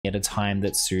at a time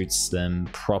that suits them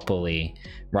properly,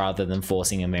 rather than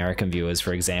forcing American viewers,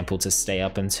 for example, to stay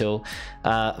up until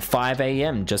 5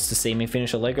 a.m. just to see me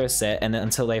finish a Lego set, and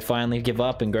until they finally give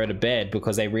up and go to bed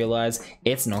because they realize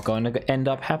it's not going to end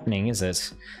up happening, is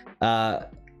it? And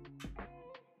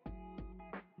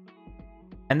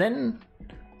then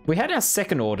we had our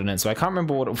second ordinance, so I can't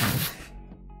remember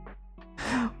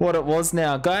what it was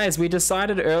now. Guys, we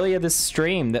decided earlier this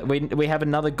stream that we have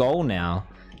another goal now.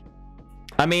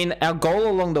 I mean, our goal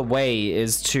along the way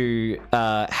is to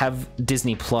have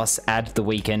Disney Plus add The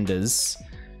Weekenders,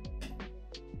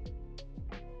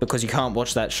 because you can't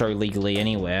watch that show legally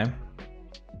anywhere.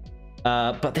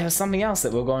 But there was something else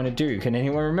that we're going to do. Can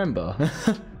anyone remember?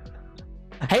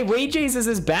 Hey, Wee Jesus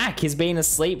is back. He's been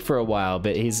asleep for a while,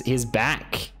 but he's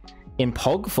back in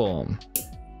Pog form.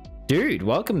 Dude,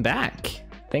 welcome back.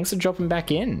 Thanks for dropping back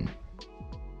in.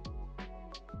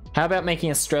 How about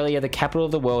making Australia the capital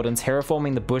of the world and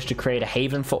terraforming the bush to create a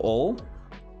haven for all?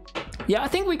 Yeah, I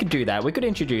think we could do that. We could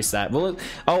introduce that. Well,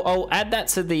 I'll add that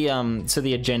to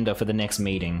the agenda for the next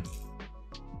meeting.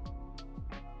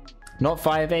 Not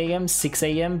 5 a.m., 6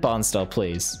 a.m. Barnstar,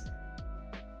 please.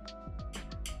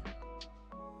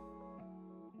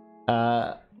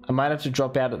 I might have to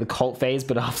drop out at the cult phase,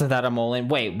 but after that I'm all in.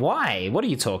 Wait, why? What are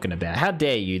you talking about? How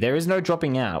dare you? There is no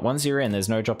dropping out. Once you're in, there's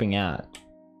no dropping out.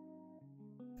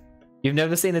 You've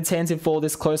never seen the Tantive fall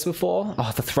this close before?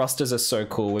 Oh, the thrusters are so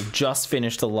cool. We've just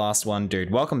finished the last one, dude.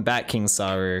 Welcome back, King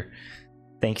Saru.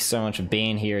 Thank you so much for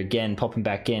being here again, popping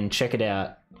back in. Check it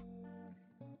out.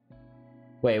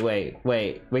 Wait.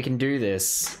 We can do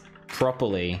this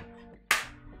properly,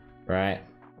 right?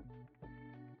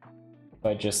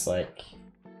 By just like...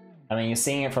 I mean, you're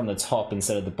seeing it from the top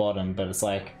instead of the bottom, but it's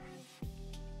like...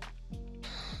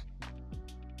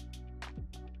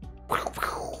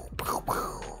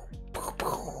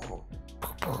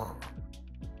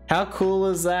 How cool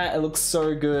is that? It looks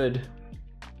so good.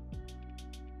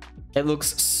 It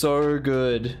looks so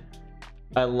good.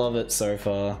 I love it so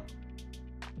far.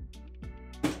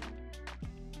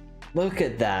 Look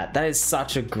at that. That is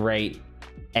such a great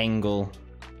angle.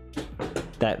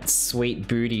 That sweet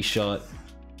booty shot.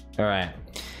 Alright.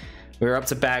 We're up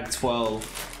to bag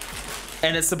 12.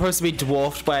 And it's supposed to be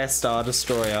dwarfed by a Star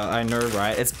Destroyer. I know,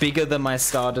 right? It's bigger than my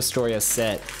Star Destroyer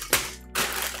set.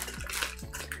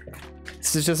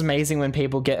 This is just amazing when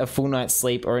people get a full night's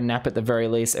sleep or a nap at the very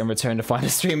least and return to find a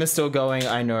streamer still going.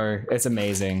 I know, it's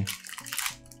amazing.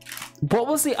 What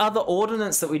was the other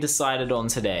ordinance that we decided on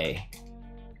today?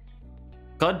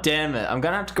 God damn it, I'm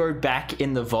gonna have to go back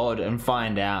in the VOD and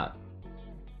find out.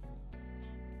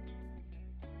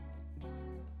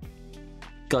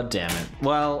 God damn it.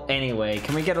 Well, anyway,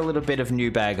 can we get a little bit of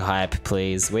new bag hype,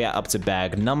 please? We are up to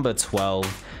bag number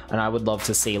 12, and I would love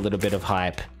to see a little bit of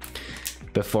hype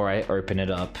before I open it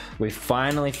up. We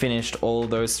finally finished all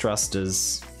those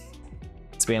thrusters.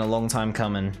 It's been a long time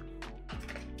coming.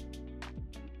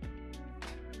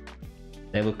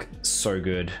 They look so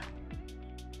good.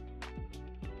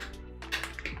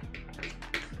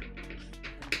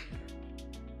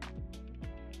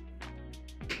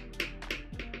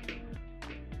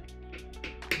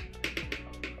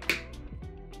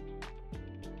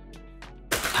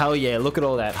 Hell yeah, look at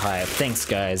all that hype. Thanks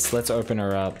guys, let's open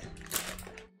her up.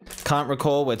 Can't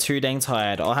recall, we're too dang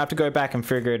tired. I'll have to go back and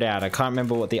figure it out. I can't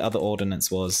remember what the other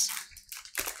ordinance was.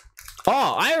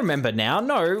 Oh, I remember now.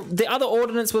 No, the other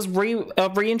ordinance was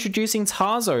reintroducing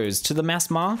Tarzos to the mass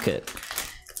market.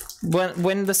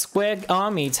 When the Square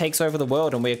Army takes over the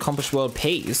world and we accomplish world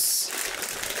peace,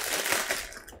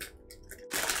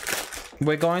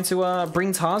 we're going to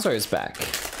bring Tarzos back.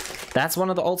 That's one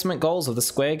of the ultimate goals of the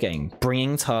Square game,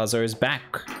 bringing Tarzos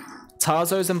back.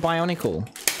 Tarzos and Bionicle.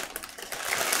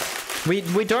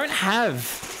 We don't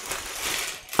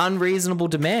have unreasonable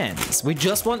demands. We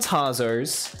just want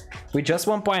Tarzos, we just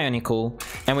want Bionicle,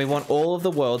 and we want all of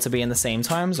the world to be in the same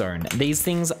time zone. These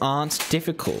things aren't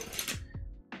difficult.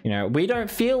 You know, we don't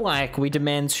feel like we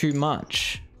demand too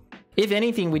much. If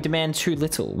anything, we demand too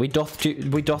little. We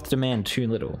doth demand too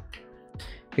little.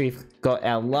 We've got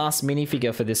our last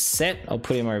minifigure for this set. I'll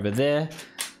put him over there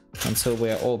until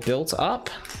we're all built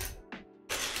up.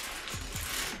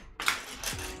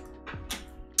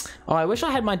 Oh, I wish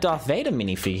I had my Darth Vader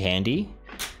minifig handy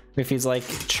with his like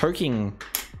choking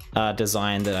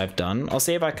design that I've done. I'll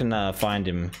see if I can find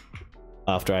him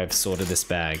after I've sorted this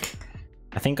bag.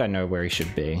 I think I know where he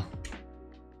should be.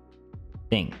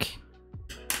 Think.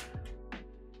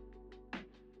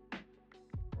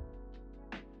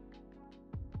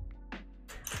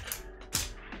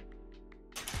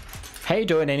 How you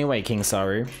doing anyway, King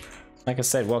Saru? Like I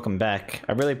said, welcome back.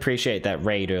 I really appreciate that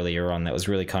raid earlier on. That was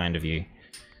really kind of you.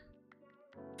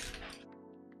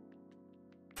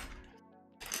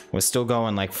 We're still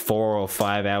going like 4 or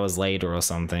 5 hours later or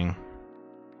something.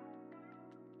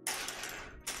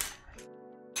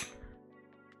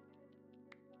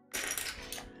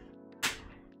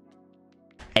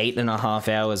 Eight and a half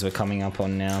hours we're coming up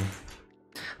on now.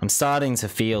 I'm starting to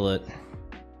feel it.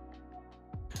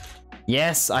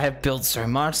 Yes, I have built so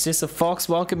much. Sister Fox,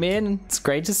 welcome in. It's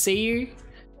great to see you.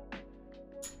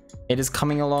 It is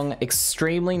coming along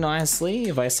extremely nicely,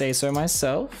 if I say so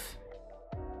myself.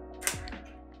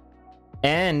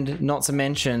 And not to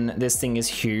mention, this thing is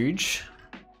huge.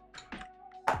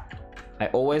 I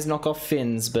always knock off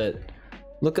fins, but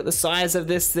look at the size of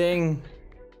this thing.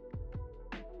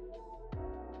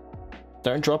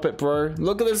 Don't drop it, bro.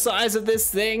 Look at the size of this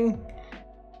thing.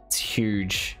 It's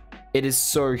huge. It is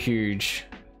so huge.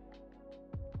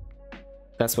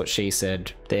 That's what she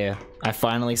said. There. I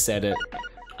finally said it.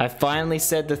 I finally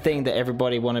said the thing that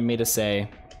everybody wanted me to say.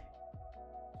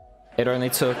 It only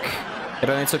took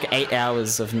 8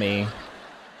 hours of me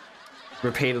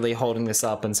repeatedly holding this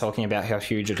up and talking about how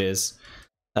huge it is.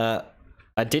 I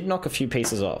did knock a few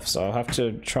pieces off, so I'll have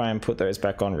to try and put those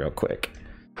back on real quick.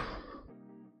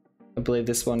 I believe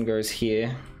this one goes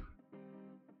here.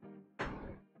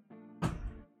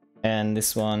 And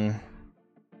this one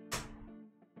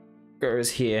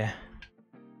goes here.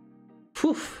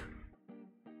 Whew.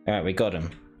 Alright, we got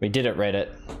him. We did it,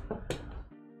 Reddit.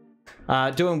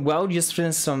 Doing well, just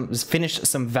finished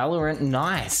some Valorant.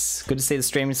 Nice. Good to see the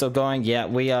stream is still going. Yeah,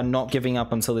 we are not giving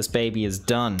up until this baby is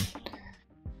done.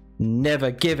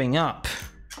 Never giving up.